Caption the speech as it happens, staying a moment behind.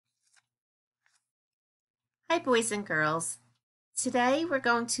Hi, boys and girls. Today we're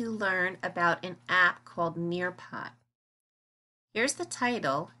going to learn about an app called Nearpod. Here's the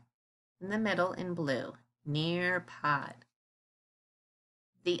title in the middle in blue, Nearpod.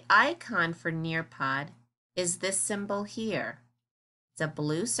 The icon for Nearpod is this symbol here. It's a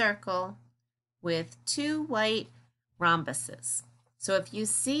blue circle with two white rhombuses. So if you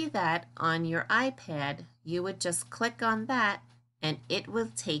see that on your iPad, you would just click on that and it will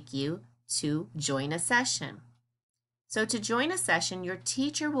take you to join a session. So to join a session, your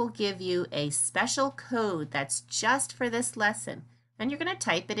teacher will give you a special code that's just for this lesson, and you're going to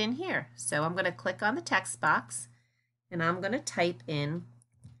type it in here. So I'm going to click on the text box, and I'm going to type in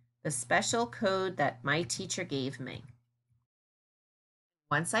the special code that my teacher gave me.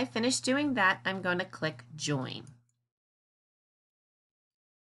 Once I finish doing that, I'm going to click Join.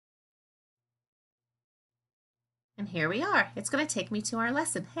 And here we are. It's going to take me to our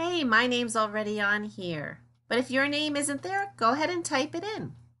lesson. Hey, my name's already on here. But if your name isn't there, go ahead and type it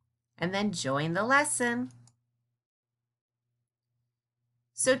in and then join the lesson.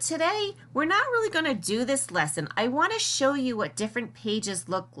 So today, we're not really going to do this lesson. I want to show you what different pages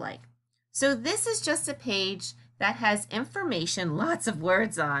look like. So this is just a page that has information, lots of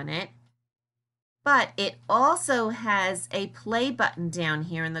words on it, but it also has a play button down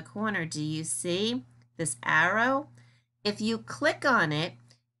here in the corner. Do you see this arrow? If you click on it,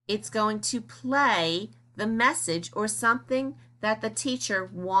 it's going to play the message or something that the teacher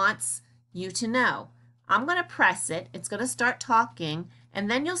wants you to know. I'm going to press it. It's going to start talking, and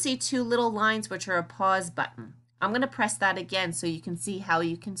then you'll see two little lines which are a pause button. I'm going to press that again so you can see how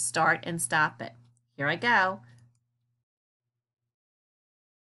you can start and stop it. Here I go.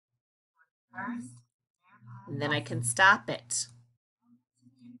 And then I can stop it.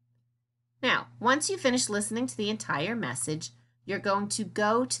 Now, once you finish listening to the entire message, you're going to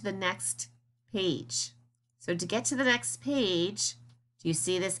go to the next page. So to get to the next page, do you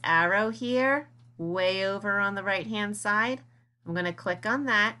see this arrow here? Way over on the right-hand side? I'm going to click on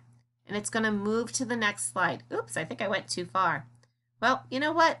that, and it's going to move to the next slide. Oops, I think I went too far. Well, you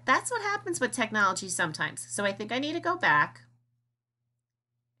know what? That's what happens with technology sometimes. So I think I need to go back,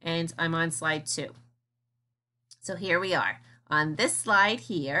 and I'm on slide 2. So here we are. On this slide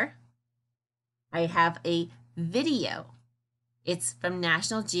here, I have a video. It's from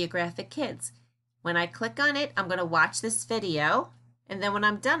National Geographic Kids. When I click on it, I'm going to watch this video, and then when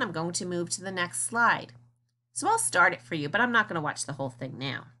I'm done, I'm going to move to the next slide. So I'll start it for you, but I'm not going to watch the whole thing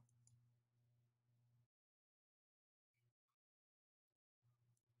now.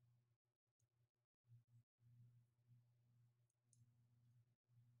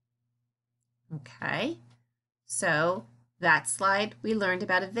 Okay, so that slide, we learned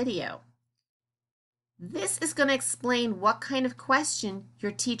about a video. This is going to explain what kind of question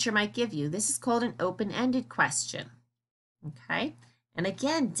your teacher might give you. This is called an open-ended question. Okay, and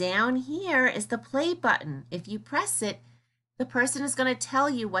again, down here is the play button. If you press it, the person is going to tell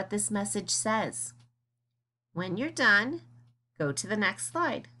you what this message says. When you're done, go to the next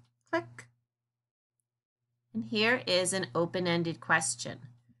slide. Click. And here is an open-ended question.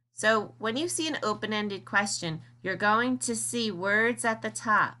 So when you see an open-ended question, you're going to see words at the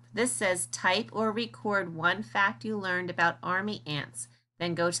top. This says type or record one fact you learned about army ants.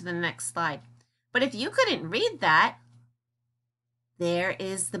 Then go to the next slide. But if you couldn't read that, there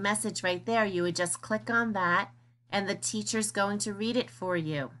is the message right there. You would just click on that and the teacher's going to read it for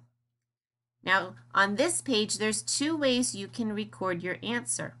you. Now on this page, there's two ways you can record your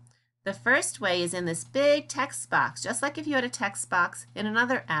answer. The first way is in this big text box, just like if you had a text box in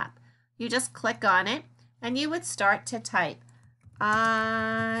another app. You just click on it and you would start to type,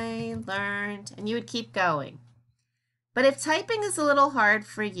 I learned, and you would keep going. But if typing is a little hard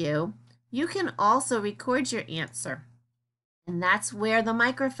for you, you can also record your answer. And that's where the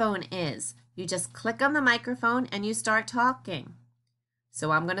microphone is. You just click on the microphone and you start talking.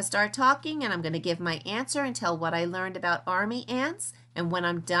 So I'm going to start talking and I'm going to give my answer and tell what I learned about army ants. And when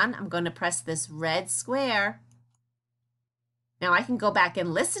I'm done, I'm going to press this red square. Now I can go back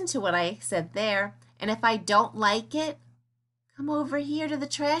and listen to what I said there. And if I don't like it, come over here to the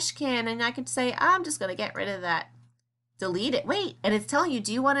trash can and I can say, I'm just going to get rid of that. Delete it. Wait, and it's telling you,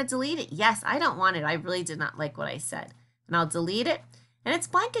 do you want to delete it? Yes, I don't want it. I really did not like what I said. And I'll delete it. And it's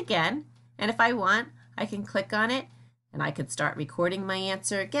blank again. And if I want, I can click on it. And I can start recording my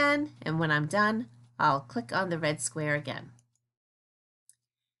answer again, and when I'm done, I'll click on the red square again.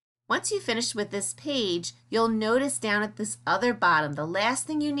 Once you finish with this page, you'll notice down at this other bottom, the last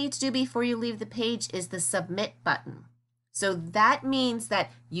thing you need to do before you leave the page is the submit button. So that means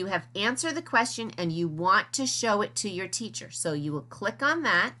that you have answered the question and you want to show it to your teacher. So you will click on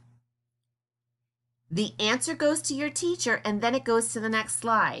that. The answer goes to your teacher and then it goes to the next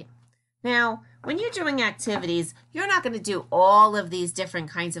slide. Now, when you're doing activities, you're not going to do all of these different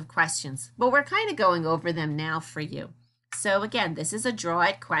kinds of questions, but we're kind of going over them now for you. So again, this is a draw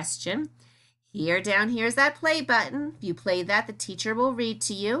it question. Here, down here is that play button. If you play that, the teacher will read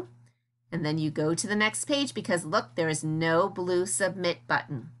to you. And then you go to the next page because look, there is no blue submit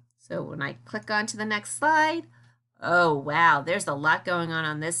button. So when I click on to the next slide, oh wow, there's a lot going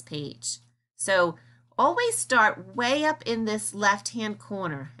on this page. So always start way up in this left-hand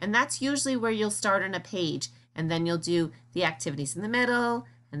corner, and that's usually where you'll start on a page, and then you'll do the activities in the middle,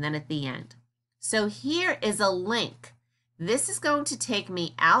 and then at the end. So here is a link. This is going to take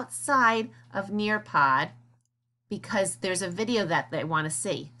me outside of Nearpod because there's a video that they want to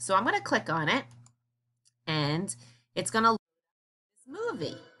see. So I'm going to click on it, and it's going to load this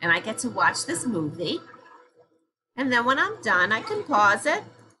movie, and I get to watch this movie. And then when I'm done, I can pause it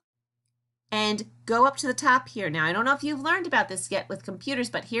and go up to the top here. Now, I don't know if you've learned about this yet with computers,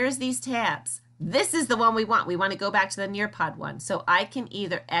 but here's these tabs. This is the one we want. We want to go back to the Nearpod one. So I can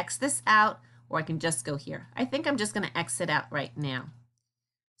either X this out or I can just go here. I think I'm just going to X it out right now.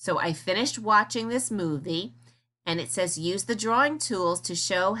 So I finished watching this movie, and it says use the drawing tools to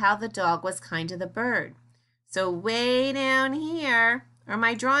show how the dog was kind to the bird. So way down here are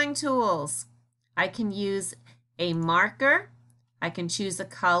my drawing tools. I can use a marker, I can choose a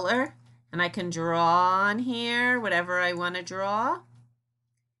color, and I can draw on here whatever I want to draw.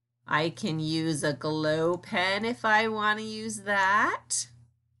 I can use a glow pen if I want to use that.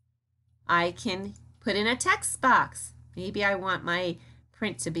 I can put in a text box. Maybe I want my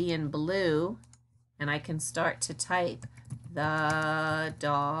print to be in blue, and I can start to type the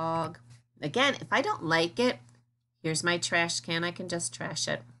dog. Again, if I don't like it, here's my trash can. I can just trash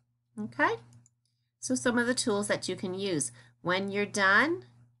it. Okay? So some of the tools that you can use. When you're done,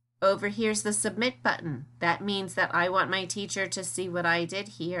 over here's the submit button. That means that I want my teacher to see what I did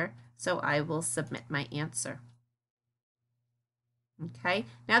here, so I will submit my answer. Okay,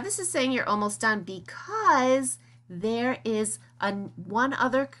 now this is saying you're almost done because there is one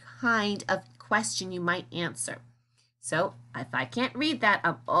other kind of question you might answer. So if I can't read that,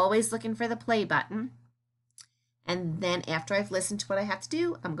 I'm always looking for the play button. And then after I've listened to what I have to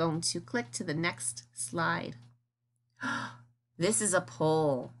do, I'm going to click to the next slide. This is a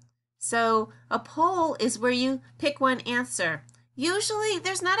poll. So a poll is where you pick one answer. Usually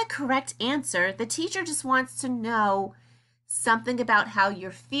there's not a correct answer. The teacher just wants to know something about how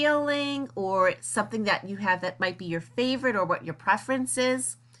you're feeling or something that you have that might be your favorite or what your preference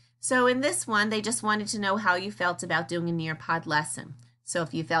is. So in this one, they just wanted to know how you felt about doing a Nearpod lesson. So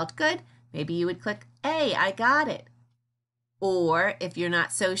if you felt good, maybe you would click A, I got it. Or if you're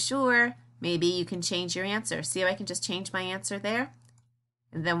not so sure, maybe you can change your answer. See how I can just change my answer there?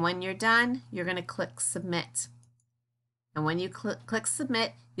 And then when you're done, you're going to click submit. And when you click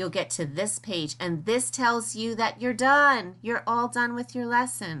submit, you'll get to this page. And this tells you that you're done. You're all done with your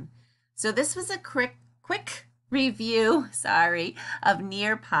lesson. So this was a quick review, of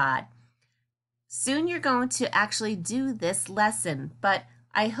Nearpod. Soon you're going to actually do this lesson, but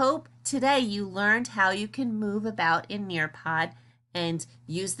I hope today you learned how you can move about in Nearpod and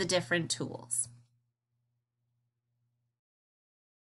use the different tools.